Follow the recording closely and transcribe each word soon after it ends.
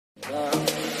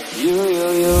California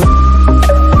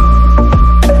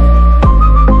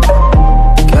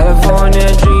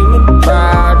dreaming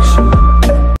about you.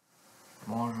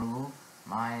 Bonjour,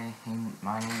 my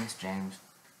name is James.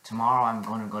 Tomorrow I'm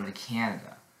going to go to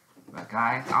Canada. But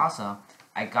guys, also,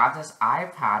 I got this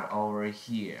iPad over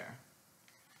here.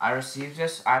 I received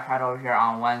this iPad over here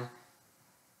on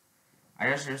I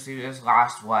just received this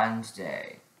last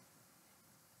Wednesday.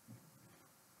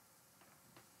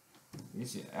 You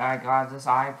see, I got this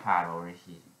iPad over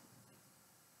here.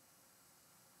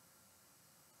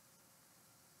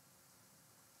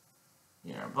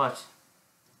 Here, but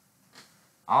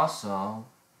also,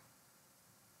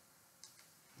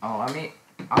 let me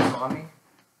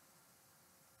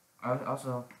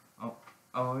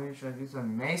introduce a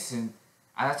Mason.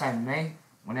 At that time,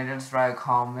 when I just try to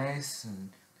call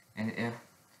Mason, and if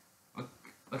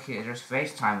okay, there's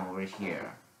FaceTime over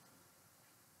here,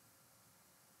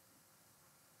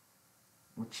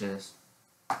 which is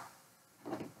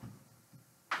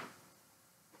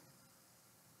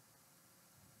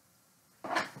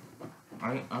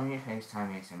let me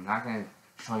FaceTime Mason. I'm not gonna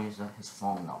show you his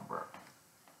phone number.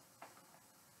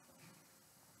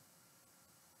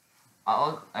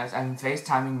 As I'm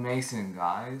FaceTiming Mason,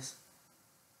 guys.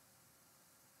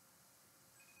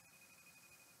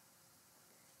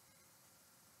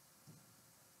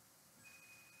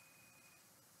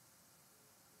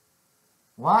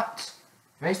 What?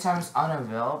 FaceTime is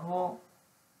unavailable?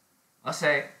 Let's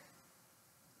say,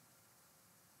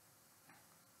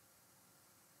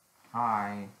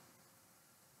 hi,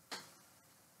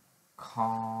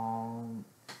 call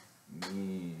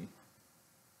me.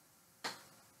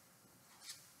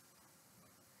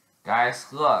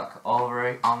 Guys, look,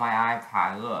 over on my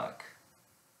iPad, look.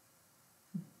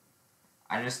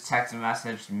 I just text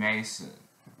messaged Mason.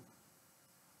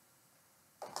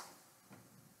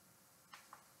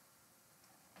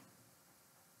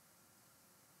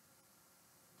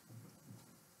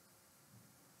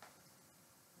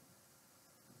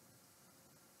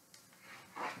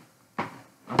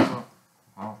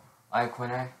 Like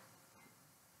when I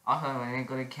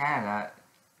go to Canada,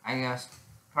 I guess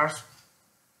first,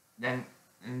 then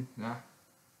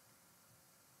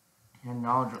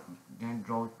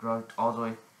drove all the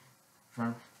way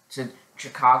to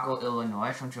Chicago,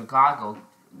 Illinois. From Chicago,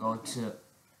 go to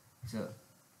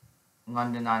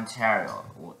London, Ontario.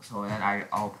 So then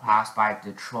I'll pass by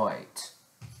Detroit,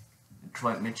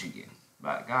 Michigan.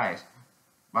 But guys,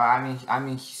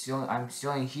 I'm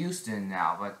still in Houston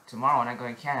now. But tomorrow when I go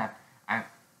to Canada,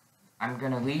 I'm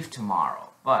gonna leave tomorrow.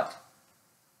 But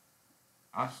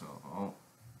also,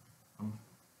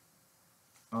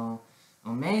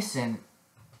 Mason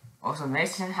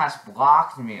has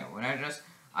blocked me when I just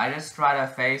try to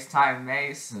FaceTime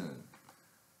Mason.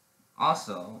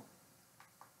 Also,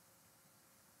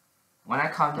 when I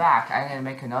come back, I'm gonna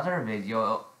make another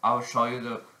video. I'll show you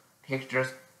the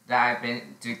pictures that I've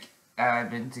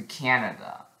been to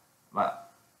Canada. But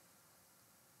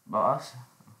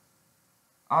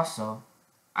also,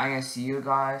 I'm gonna see you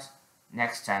guys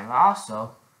next time.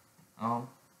 Also,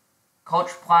 Coach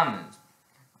Clemens.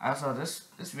 Also, this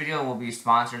video will be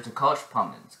sponsored to Coach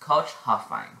Clemens, Coach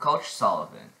Huffine, Coach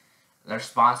Sullivan. They're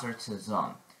sponsored to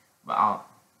them. But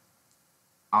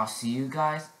I'll see you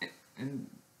guys in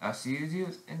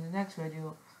the next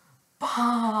video.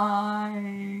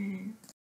 Bye.